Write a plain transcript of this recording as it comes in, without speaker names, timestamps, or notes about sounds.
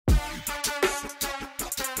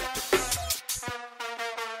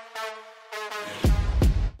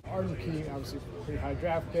pretty high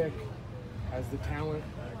draft pick, has the talent,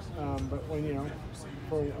 but when,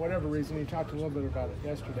 for whatever reason, he talked a little bit about it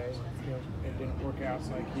yesterday, it didn't work out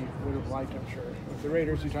like he would have liked, I'm sure. With the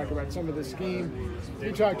Raiders, you talked about some of the scheme,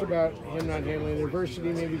 you talked about him not handling adversity,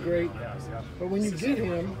 maybe great, but when you get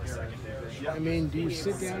him, I mean, do you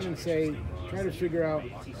sit down and say, try to figure out,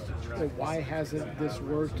 why hasn't this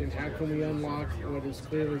worked and how can we unlock what is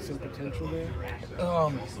clearly some potential there?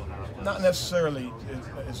 Not necessarily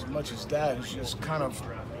as much as that. It's just kind of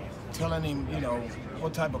telling him,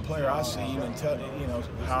 what type of player I see him and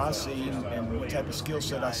how I see him and what type of skill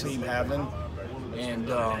set I see him having, and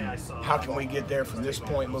how can we get there from this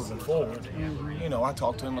point moving forward. I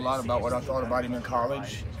talked to him a lot about what I thought about him in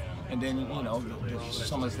college, and then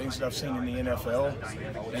some of the things that I've seen in the NFL,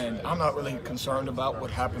 and I'm not really concerned about what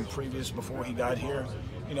happened before he got here.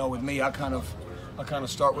 With me, I kind of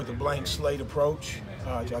start with a blank slate approach.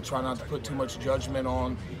 I try not to put too much judgment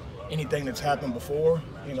on anything that's happened before,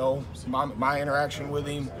 my interaction with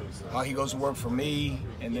him, how he goes to work for me,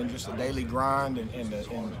 and then just a daily grind and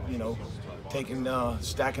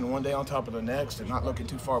stacking one day on top of the next and not looking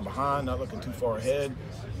too far behind, not looking too far ahead.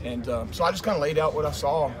 And so I just kind of laid out what I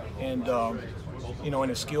saw and, in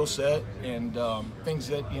his skill set and things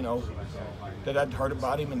that, that I'd heard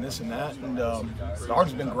about him and this and that. And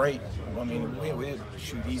Arden's been great. I mean,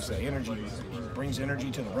 he's energy. He brings energy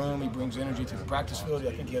to the room. He brings energy to the practice field.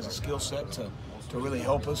 I think he has a skill set to really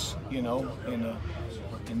help us, in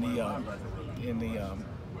the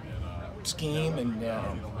scheme, and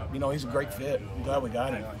he's a great fit. I'm glad we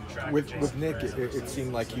got him. With Nick, it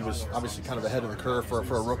seemed like he was obviously kind of ahead of the curve for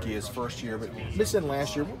a rookie his first year, but missing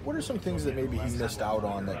last year. What are some things that maybe he missed out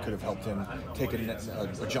on that could have helped him take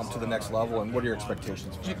a jump to the next level, and what are your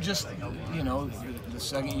expectations? Just the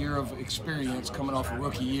second year of experience coming off a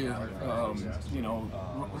rookie year.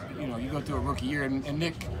 You go through a rookie year, and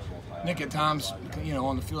Nick at times,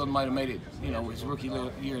 on the field might have made it, his rookie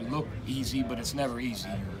year look easy, but it's never easy.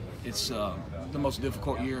 It's the most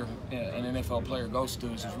difficult year an NFL player goes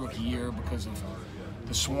through is his rookie year because of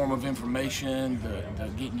the swarm of information, the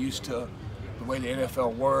getting used to the way the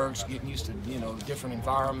NFL works, getting used to different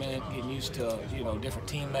environment, getting used to different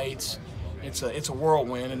teammates. It's a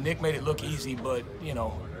whirlwind, and Nick made it look easy, but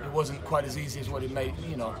it wasn't quite as easy as what he made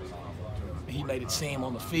it seem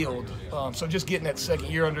on the field. So just getting that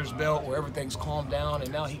second year under his belt where everything's calmed down,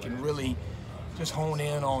 and now he can really just hone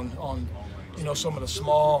in on some of the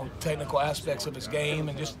small technical aspects of his game,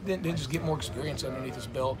 and then just get more experience underneath his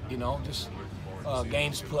belt. Just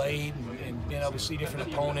games played and being able to see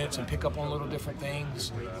different opponents and pick up on little different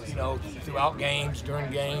things. Throughout games,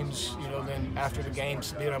 during games. Then after the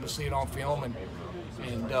games, being able to see it on film and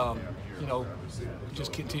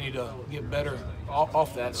just continue to get better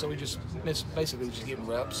off that. So we basically just getting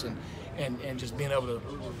reps and just being able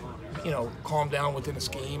to calm down within the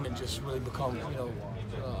scheme and just really become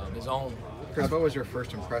his own. Kris, what was your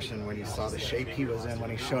first impression when you saw the shape he was in when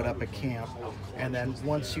he showed up at camp? And then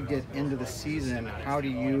once you get into the season, how do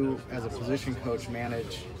you, as a position coach,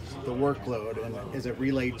 manage the workload? And is it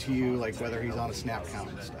relayed to you, like whether he's on a snap count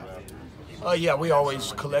and stuff? Yeah, we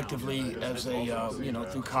always collectively, as a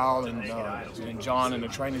through Kyle and John and the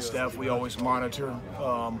training staff, we always monitor,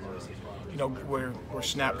 where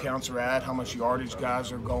snap counts are at, how much yardage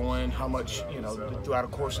guys are going, how much, throughout the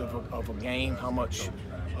course of a game, how much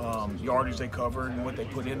yardage they covered and what they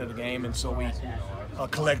put into the game. And so we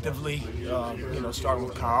collectively, starting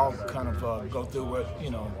with Kyle, kind of go through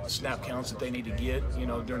what, snap counts that they need to get,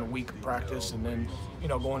 during a week of practice, and then,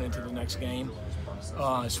 going into the next game.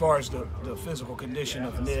 As far as the physical condition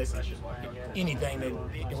of Nick, anything that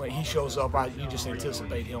when he shows up, you just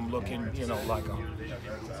anticipate him looking, like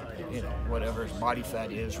whatever his body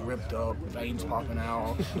fat is, ripped up, veins popping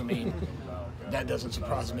out. I mean, that doesn't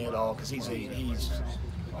surprise me at all because he's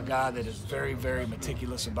a guy that is very, very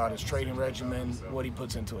meticulous about his training regimen, what he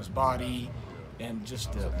puts into his body, and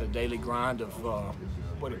just the daily grind of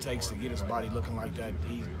what it takes to get his body looking like that.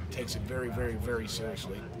 He takes it very, very, very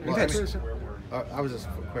seriously. Well, I was just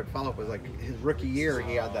a quick follow-up was like his rookie year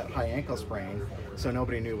he had that high ankle sprain, so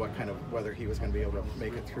nobody knew whether he was going to be able to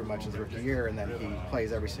make it through much his rookie year, and then he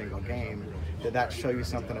plays every single game. Did that show you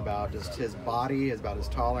something about just his body, about his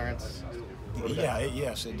tolerance?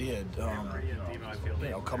 Yes, it did.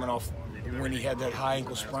 Coming off when he had that high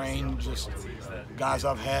ankle sprain, just guys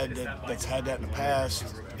I've had that's had that in the past,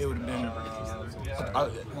 it would have been,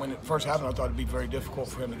 when it first happened, I thought it'd be very difficult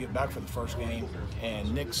for him to get back for the first game.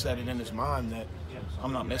 And Nick set it in his mind that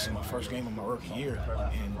I'm not missing my first game of my rookie year.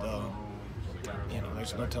 And,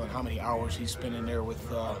 there's no telling how many hours he's spent in there with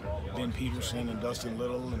Ben Peterson and Dustin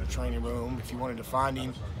Little in the training room. If you wanted to find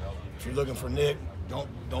him, if you're looking for Nick,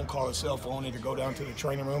 don't call his cell phone, either go down to the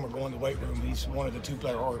training room or go in the weight room. He's one of the two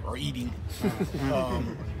players, or eating.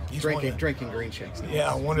 He's drinking green shakes.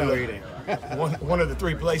 Yeah, one of the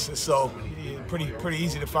three places. So pretty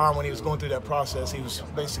easy to find when he was going through that process. He was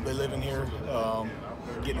basically living here,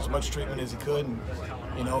 getting as much treatment as he could,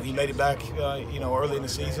 and he made it back. Early in the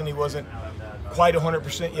season, he wasn't quite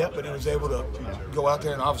 100% yet, but he was able to go out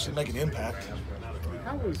there and obviously make an impact.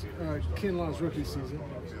 How was Kinlaw's rookie season?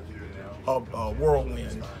 A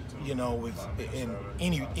whirlwind, with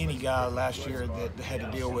any guy last year that had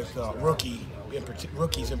to deal with rookies in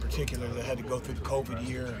particular that had to go through the COVID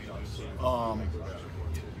year.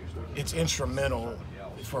 It's instrumental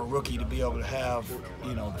for a rookie to be able to have,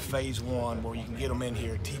 the phase one where you can get them in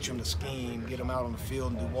here, teach them the scheme, get them out on the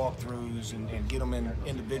field and do walkthroughs and get them in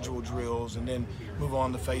individual drills, and then move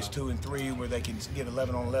on to phase 2 and 3 where they can get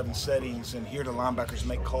 11-on-11 settings and hear the linebackers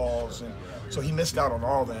make calls. And so he missed out on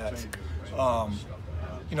all that. I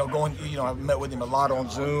met with him a lot on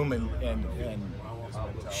Zoom and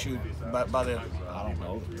shoot, by the,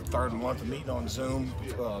 third month of meeting on Zoom,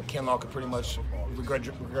 Kinlaw could pretty much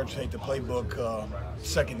regurgitate the playbook,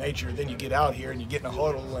 second nature. Then you get out here and you get in a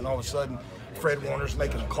huddle, and all of a sudden Fred Warner's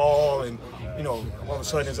making a call, and all of a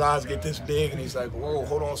sudden his eyes get this big, and he's like, whoa,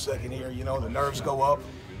 hold on a second here, the nerves go up.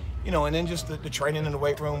 And then just the training in the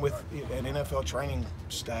weight room with an NFL training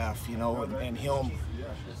staff, and him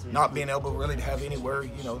not being able really to have anywhere,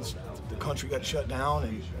 the country got shut down,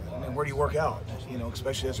 and where do you work out?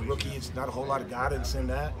 Especially as a rookie, it's not a whole lot of guidance in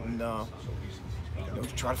that, and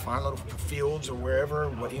try to find little fields or wherever,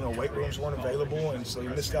 weight rooms weren't available, and so you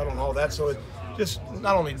missed out on all that. So it just,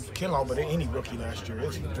 not only Kinlaw, but any rookie last year,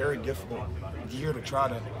 it's a very difficult year to try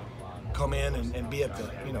to come in and be at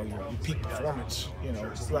the, your peak performance,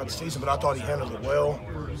 throughout the season. But I thought he handled it well.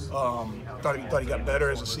 Thought he got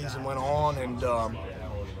better as the season went on, and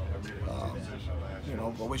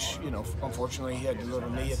I wish, unfortunately he had the little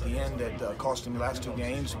knee at the end that cost him the last 2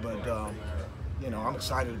 games. But I'm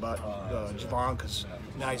excited about Javon, because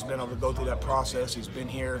now he's been able to go through that process. He's been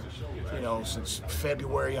here, since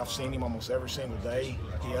February. I've seen him almost every single day.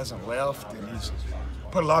 He hasn't left, and he's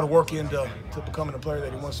put a lot of work into becoming the player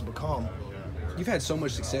that he wants to become. You've had so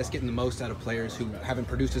much success getting the most out of players who haven't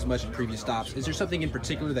produced as much in previous stops. Is there something in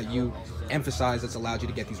particular that you emphasize that's allowed you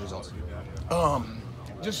to get these results?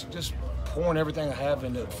 Just pouring everything I have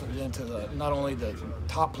into not only the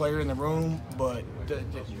top player in the room, but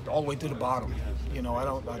all the way to the bottom.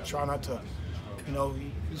 I try not to.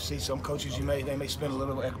 You see some coaches, they may spend a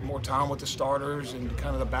little more time with the starters, and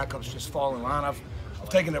kind of the backups just fall in line. I've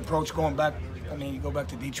taken the approach going back. You go back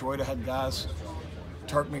to Detroit, I had guys,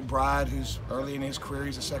 Turk McBride, who's early in his career,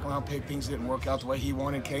 he's a second-round pick. Things didn't work out the way he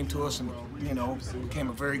wanted, came to us and, became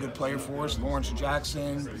a very good player for us. Lawrence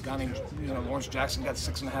Jackson, a guy named, Lawrence Jackson got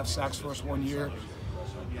 6.5 sacks for us one year.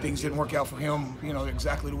 Things didn't work out for him,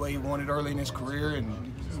 exactly the way he wanted early in his career, and,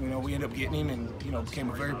 we ended up getting him and, became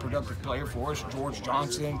a very productive player for us. George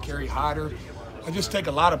Johnson, Kerry Hyder. I just take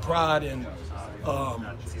a lot of pride in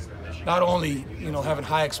not only, having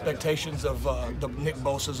high expectations of the Nick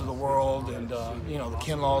Bosa's of the world, and, the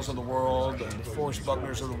Kinlaws of the world, and the Forrest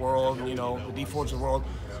Buckners of the world, the D Fords of the world.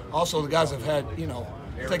 Also the guys have had,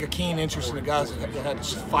 take a keen interest in the guys that had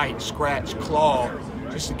to fight, scratch, claw,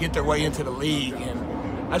 just to get their way into the league. And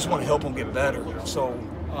I just want to help them get better. So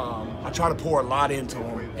I try to pour a lot into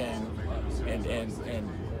them and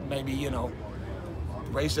maybe,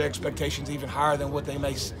 raise their expectations even higher than what they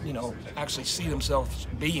may, actually see themselves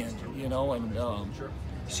being, and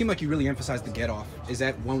You seem like you really emphasize the get-off. Is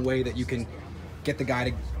that one way that you can get the guy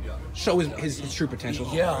to show his true potential?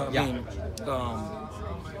 Yeah,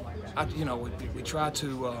 I mean, we try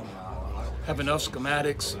to have enough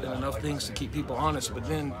schematics and enough things to keep people honest, but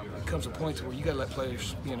then it comes a point to where you got to let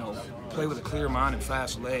players, play with a clear mind and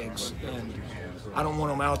fast legs, and I don't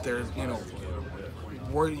want them out there,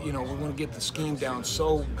 we want to get the scheme down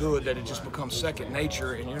so good that it just becomes second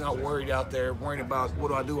nature, and you're not worried out there worrying about what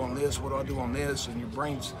do I do on this, what do I do on this, and your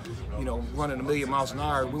brain's, running a million miles an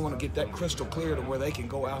hour. We want to get that crystal clear to where they can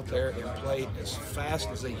go out there and play as fast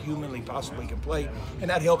as they humanly possibly can play, and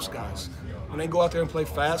that helps guys. When they go out there and play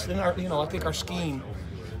fast, then I think our scheme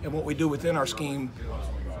and what we do within our scheme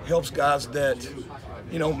helps guys that,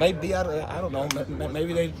 maybe I don't know,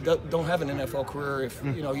 maybe they don't have an NFL career if,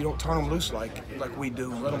 you don't turn them loose like we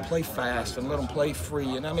do, and let them play fast and let them play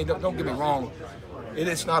free. And I mean, don't get me wrong,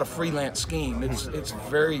 it's not a freelance scheme. It's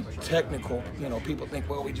very technical. People think,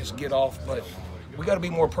 well, we just get off, but we got to be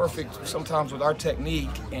more perfect sometimes with our technique,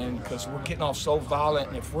 and because we're getting off so violent,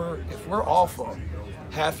 and if we're off of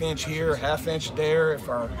half inch here, half inch there, if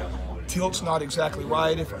our tilt's not exactly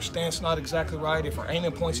right, if our stance not exactly right, if our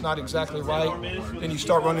aiming point's not exactly right, then you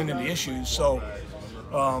start running into issues. So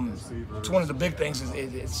it's one of the big things.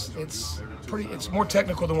 Is it's more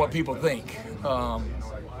technical than what people think.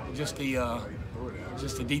 Just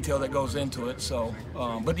the detail that goes into it. So,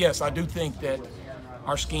 but yes, I do think that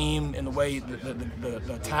our scheme and the way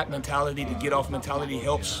the attack mentality, the get off mentality,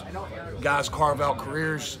 helps guys carve out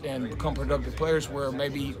careers and become productive players where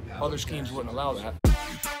maybe other schemes wouldn't allow that.